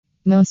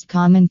Most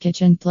common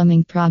kitchen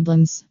plumbing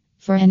problems.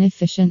 For an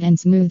efficient and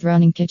smooth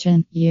running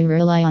kitchen, you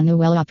rely on a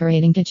well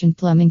operating kitchen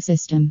plumbing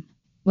system.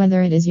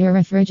 Whether it is your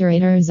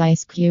refrigerator's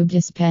ice cube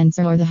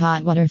dispenser or the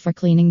hot water for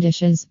cleaning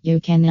dishes, you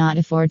cannot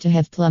afford to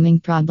have plumbing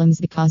problems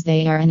because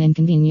they are an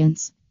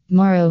inconvenience.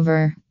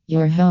 Moreover,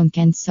 your home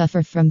can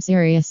suffer from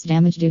serious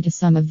damage due to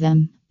some of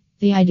them.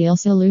 The ideal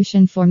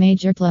solution for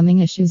major plumbing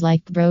issues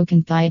like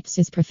broken pipes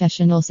is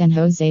professional San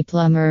Jose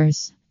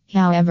plumbers.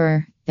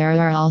 However, there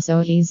are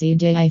also easy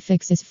DIY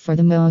fixes for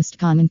the most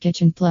common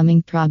kitchen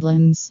plumbing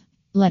problems.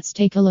 Let's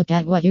take a look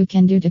at what you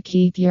can do to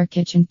keep your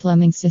kitchen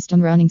plumbing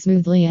system running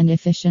smoothly and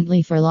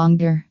efficiently for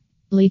longer.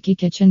 Leaky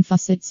kitchen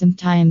faucet.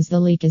 Sometimes the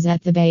leak is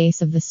at the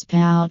base of the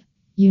spout.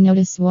 You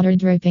notice water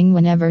dripping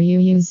whenever you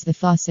use the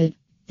faucet.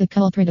 The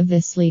culprit of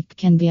this leak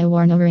can be a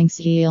worn O-ring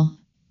seal.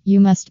 You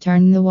must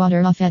turn the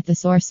water off at the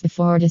source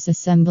before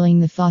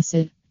disassembling the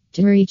faucet.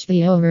 To reach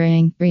the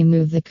O-ring,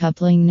 remove the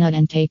coupling nut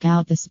and take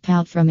out the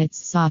spout from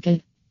its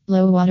socket.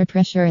 Low water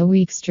pressure. A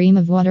weak stream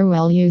of water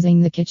while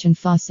using the kitchen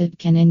faucet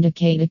can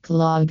indicate a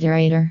clogged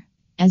aerator.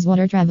 As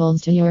water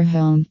travels to your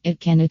home, it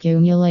can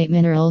accumulate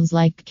minerals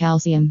like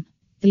calcium.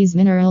 These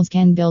minerals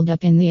can build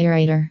up in the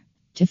aerator.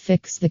 To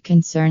fix the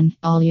concern,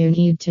 all you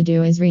need to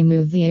do is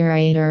remove the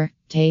aerator.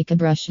 Take a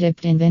brush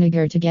dipped in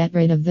vinegar to get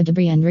rid of the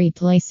debris and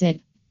replace it.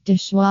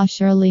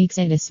 Dishwasher leaks.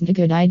 It isn't a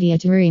good idea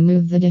to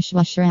remove the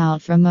dishwasher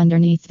out from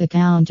underneath the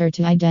counter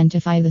to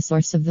identify the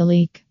source of the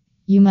leak.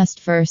 You must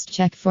first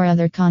check for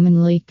other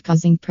common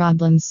leak-causing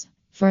problems.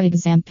 For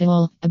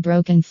example, a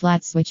broken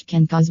flat switch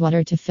can cause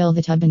water to fill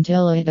the tub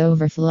until it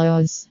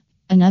overflows.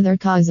 Another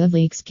cause of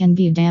leaks can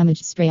be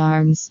damaged spray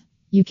arms.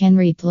 You can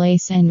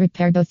replace and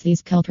repair both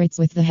these culprits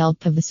with the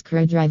help of a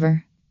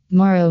screwdriver.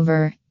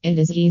 Moreover, it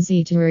is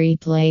easy to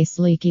replace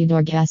leaky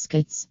door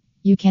gaskets.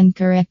 You can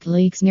correct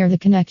leaks near the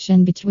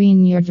connection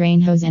between your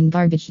drain hose and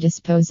garbage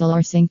disposal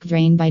or sink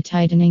drain by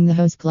tightening the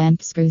hose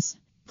clamp screws.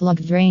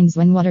 Clogged drains.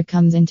 When water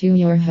comes into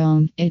your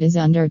home, it is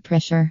under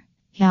pressure.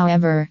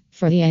 However,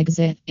 for the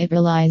exit, it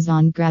relies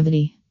on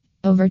gravity.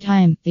 Over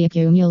time, the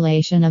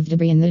accumulation of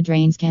debris in the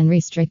drains can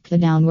restrict the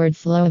downward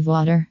flow of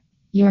water.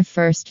 Your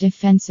first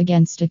defense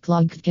against a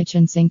clogged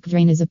kitchen sink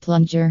drain is a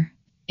plunger.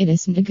 It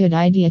isn't a good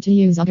idea to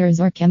use augers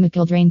or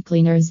chemical drain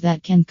cleaners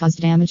that can cause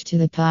damage to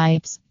the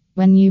pipes.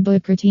 When you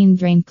book routine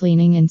drain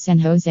cleaning in San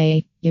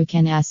Jose, you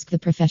can ask the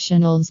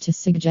professionals to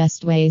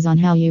suggest ways on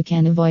how you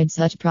can avoid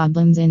such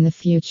problems in the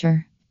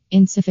future.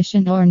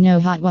 Insufficient or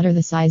no hot water.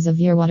 The size of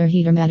your water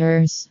heater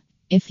matters.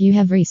 If you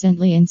have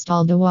recently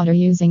installed a water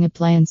using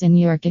appliance in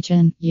your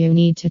kitchen, you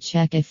need to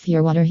check if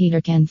your water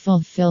heater can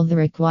fulfill the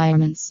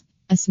requirements.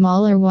 A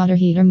smaller water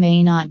heater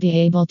may not be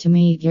able to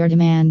meet your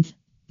demand.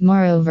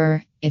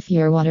 Moreover, if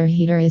your water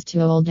heater is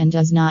too old and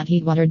does not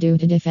heat water due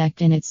to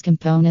defect in its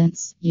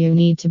components, you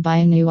need to buy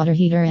a new water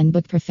heater and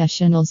book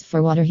professionals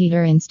for water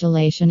heater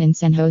installation in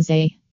San Jose.